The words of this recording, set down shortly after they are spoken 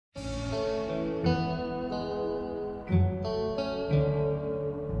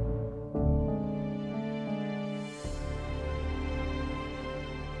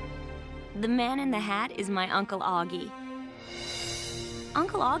The man in the hat is my Uncle Augie.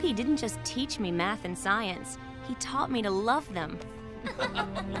 Uncle Augie didn't just teach me math and science, he taught me to love them.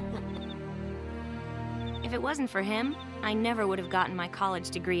 If it wasn't for him, I never would have gotten my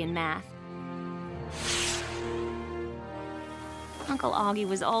college degree in math. Uncle Augie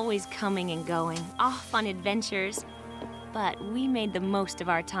was always coming and going, off on adventures, but we made the most of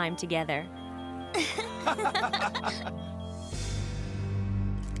our time together.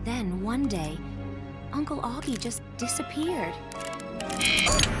 Then, one day, Uncle Augie just disappeared.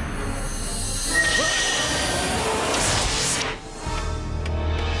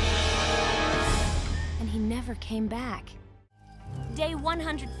 And he never came back. Day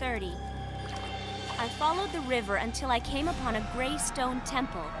 130. I followed the river until I came upon a gray stone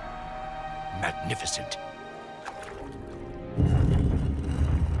temple. Magnificent.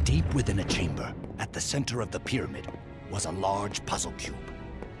 Deep within a chamber, at the center of the pyramid, was a large puzzle cube.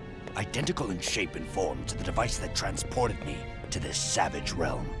 Identical in shape and form to the device that transported me to this savage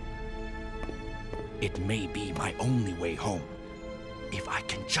realm. It may be my only way home, if I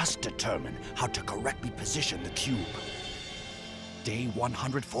can just determine how to correctly position the cube. Day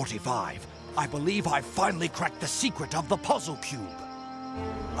 145. I believe I've finally cracked the secret of the puzzle cube.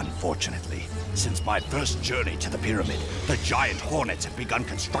 Unfortunately, since my first journey to the pyramid, the giant hornets have begun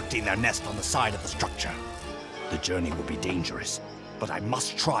constructing their nest on the side of the structure. The journey will be dangerous, but I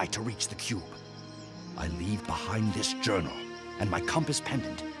must try to reach the cube. I leave behind this journal and my compass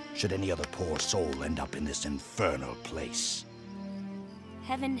pendant, should any other poor soul end up in this infernal place.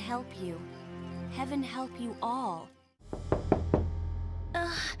 Heaven help you. Heaven help you all.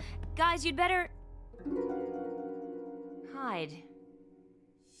 Guys, you'd better... hide.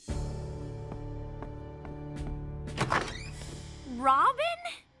 Robyn?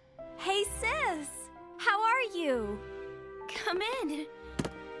 Hey, sis! How are you? Come in.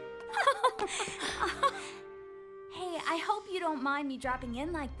 Hey, I hope you don't mind me dropping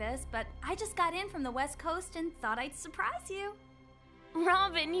in like this, but I just got in from the West Coast and thought I'd surprise you.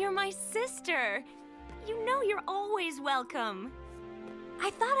 Robyn, you're my sister. You know you're always welcome. I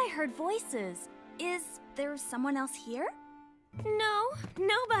thought I heard voices. Is there someone else here? No,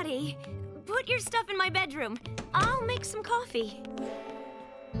 nobody. Put your stuff in my bedroom. I'll make some coffee.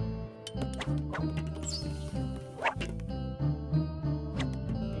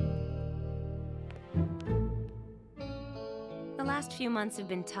 The last few months have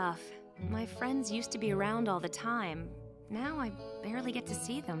been tough. My friends used to be around all the time. Now I barely get to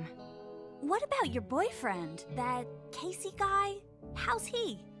see them. What about your boyfriend? That Casey guy? How's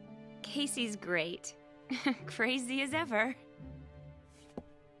he? Casey's great. Crazy as ever.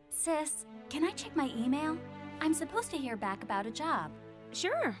 Sis, can I check my email? I'm supposed to hear back about a job.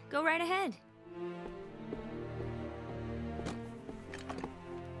 Sure, go right ahead.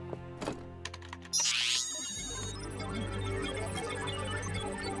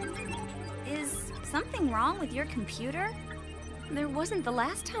 Is something wrong with your computer? There wasn't the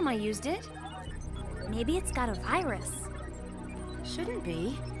last time I used it. Maybe it's got a virus. Shouldn't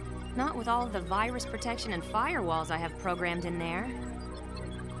be. Not with all of the virus protection and firewalls I have programmed in there.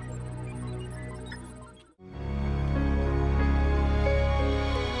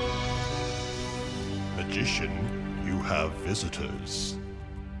 Magician, you have visitors.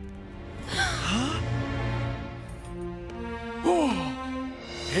 Huh? Oh!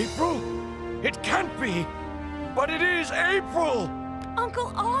 April? It can't be! But it is April!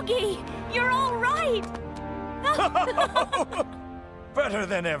 Uncle Augie! You're all right! Better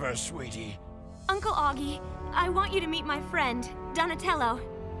than ever, sweetie. Uncle Augie, I want you to meet my friend, Donatello.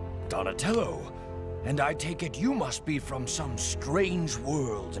 Donatello? And I take it you must be from some strange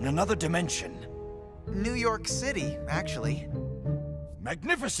world in another dimension. New York City, actually.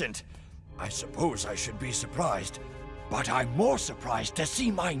 Magnificent! I suppose I should be surprised. But I'm more surprised to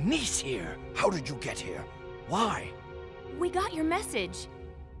see my niece here. How did you get here? Why? We got your message.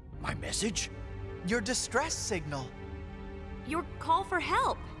 My message? Your distress signal. Your call for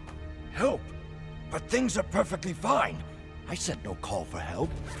help. Help? But things are perfectly fine. I sent no call for help.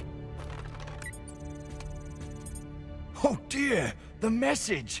 Oh dear, the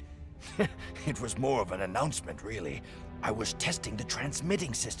message! It was more of an announcement, really. I was testing the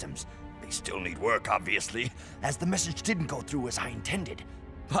transmitting systems. They still need work, obviously, as the message didn't go through as I intended.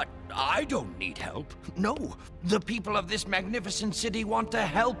 But I don't need help. No, the people of this magnificent city want to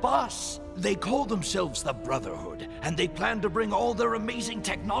help us. They call themselves the Brotherhood, and they plan to bring all their amazing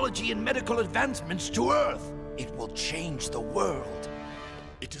technology and medical advancements to Earth. It will change the world.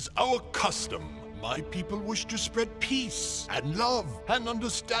 It is our custom. My people wish to spread peace and love and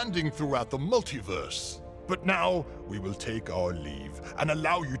understanding throughout the multiverse. But now, we will take our leave and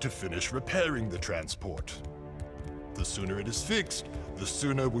allow you to finish repairing the transport. The sooner it is fixed, the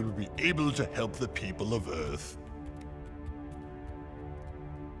sooner we will be able to help the people of Earth.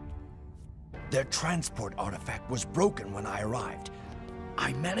 Their transport artifact was broken when I arrived.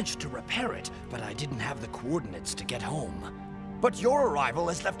 I managed to repair it, but I didn't have the coordinates to get home. But your arrival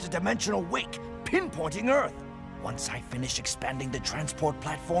has left a dimensional wake, pinpointing Earth. Once I finish expanding the transport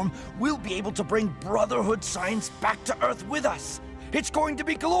platform, we'll be able to bring Brotherhood science back to Earth with us. It's going to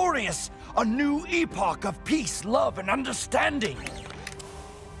be glorious! A new epoch of peace, love, and understanding!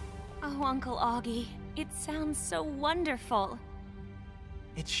 Oh, Uncle Augie, it sounds so wonderful.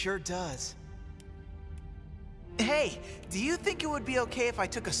 It sure does. Hey, do you think it would be okay if I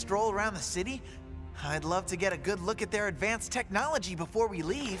took a stroll around the city? I'd love to get a good look at their advanced technology before we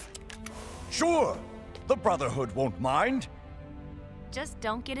leave. Sure! The Brotherhood won't mind. Just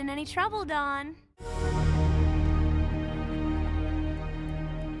don't get in any trouble, Don.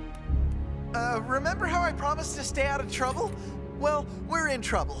 Remember how I promised to stay out of trouble? Well, we're in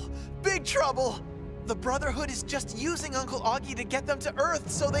trouble. Big trouble! The Brotherhood is just using Uncle Augie to get them to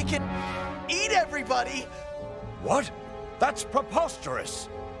Earth so they can eat everybody! What? That's preposterous!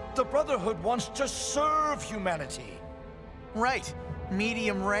 The Brotherhood wants to serve humanity. Right.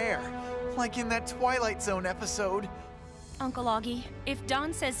 Medium rare. Like in that Twilight Zone episode. Uncle Augie, if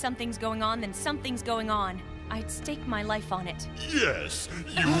Don says something's going on, then something's going on. I'd stake my life on it. Yes,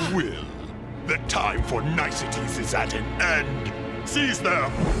 you will. The time for niceties is at an end. Seize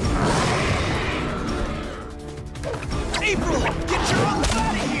them! April! Get your ass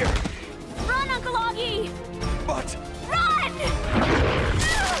out of here! Run, Uncle Augie! But... Run!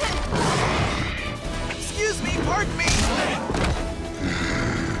 Excuse me, pardon me!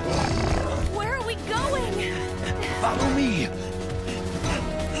 Where are we going? follow me!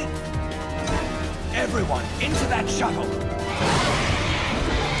 Everyone, into that shuttle!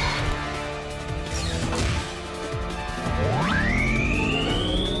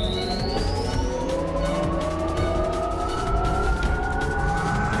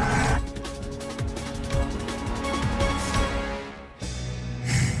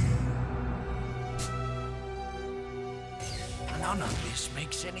 None of this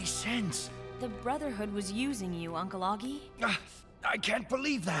makes any sense. The Brotherhood was using you, Uncle Augie. I can't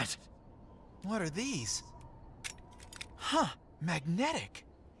believe that. What are these? Huh, magnetic.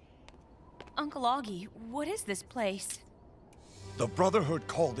 Uncle Augie, what is this place? The Brotherhood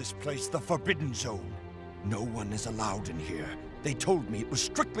call this place the Forbidden Zone. No one is allowed in here. They told me it was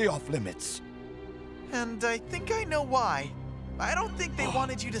strictly off limits. And I think I know why. I don't think they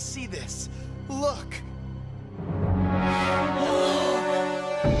wanted you to see this. Look!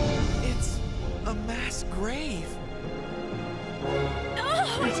 It's a mass grave.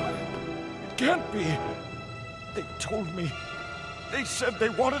 It can't be. They told me. They said they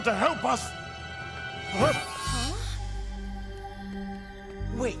wanted to help us.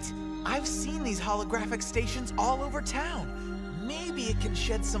 Wait, I've seen these holographic stations all over town. Maybe it can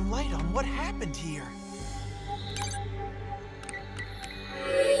shed some light on what happened here.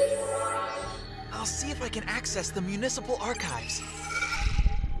 I'll see if I can access the municipal archives.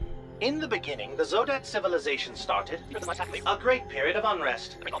 In the beginning, the Zodat civilization started a great period of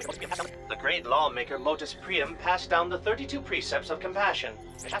unrest. The great lawmaker Motus Priam passed down the 32 precepts of compassion.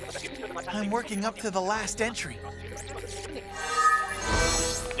 I'm working up to the last entry.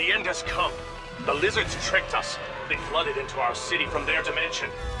 The end has come. The lizards tricked us. They flooded into our city from their dimension.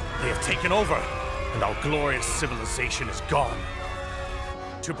 They have taken over, and our glorious civilization is gone.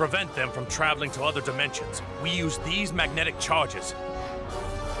 To prevent them from traveling to other dimensions, we use these magnetic charges.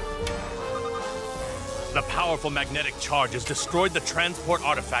 The powerful magnetic charges destroyed the transport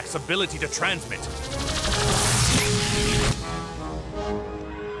artifact's ability to transmit.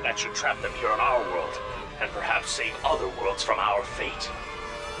 That should trap them here in our world, and perhaps save other worlds from our fate.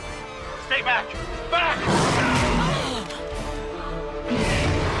 Stay back! Back!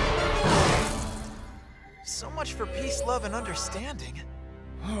 So much for peace, love, and understanding.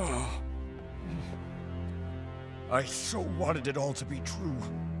 I so wanted it all to be true.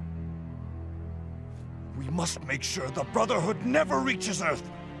 We must make sure the Brotherhood never reaches Earth,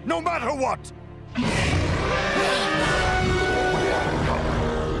 no matter what!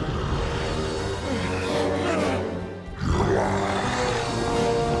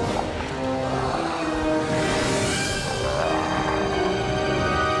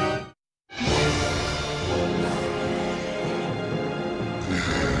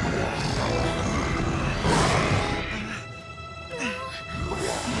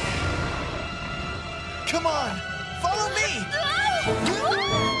 Come on, follow me!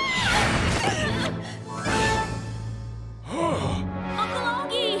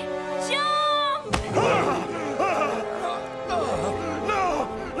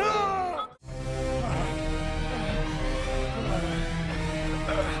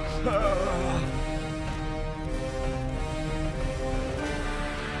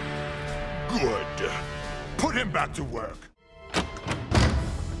 them back to work.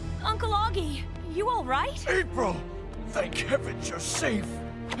 Uncle Augie, you all right? April! Thank heavens you're safe.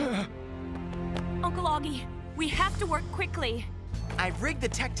 Uncle Augie, we have to work quickly. I've rigged the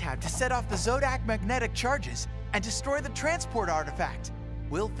tech tab to set off the Zodac magnetic charges and destroy the transport artifact.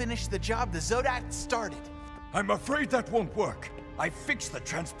 We'll finish the job the Zodac started. I'm afraid that won't work. I fixed the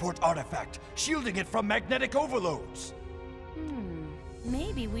transport artifact, shielding it from magnetic overloads.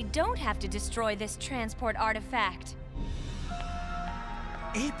 Maybe we don't have to destroy this transport artifact.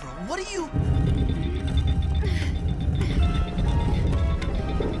 April, what are you...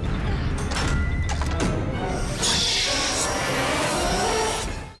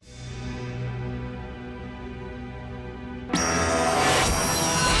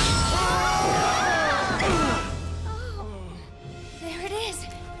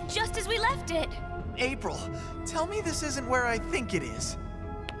 April, tell me this isn't where I think it is.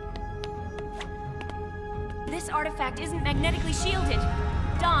 This artifact isn't magnetically shielded.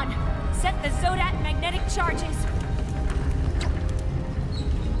 Don, set the Zodat magnetic charges.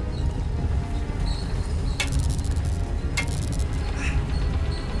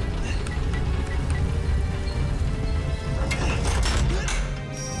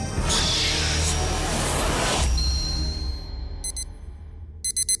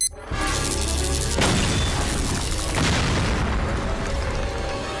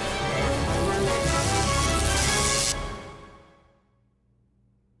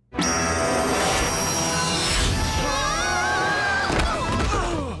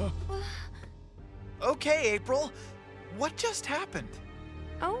 Okay, April. What just happened?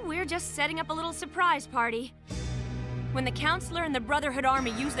 Oh, we're just setting up a little surprise party. When the Counselor and the Brotherhood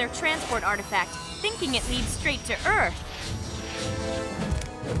Army use their transport artifact, thinking it leads straight to Earth.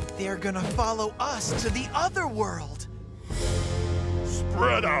 They're gonna follow us to the other world.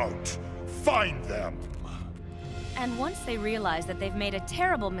 Spread out. Find them. And once they realize that they've made a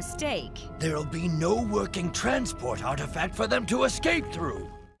terrible mistake... There'll be no working transport artifact for them to escape through.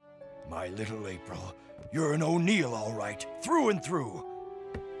 My little April, you're an O'Neill, all right, through and through.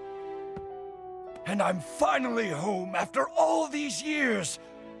 And I'm finally home after all these years.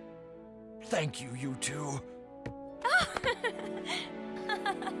 Thank you, you two.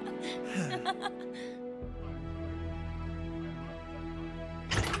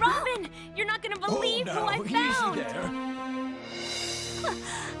 Robyn, you're not gonna believe who I found. Easy there.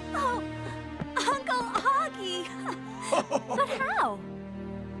 Oh, Uncle Augie. But how?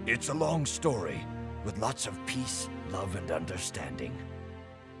 It's a long story, with lots of peace, love, and understanding.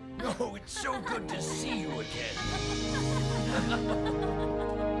 Oh, it's so good to see you again.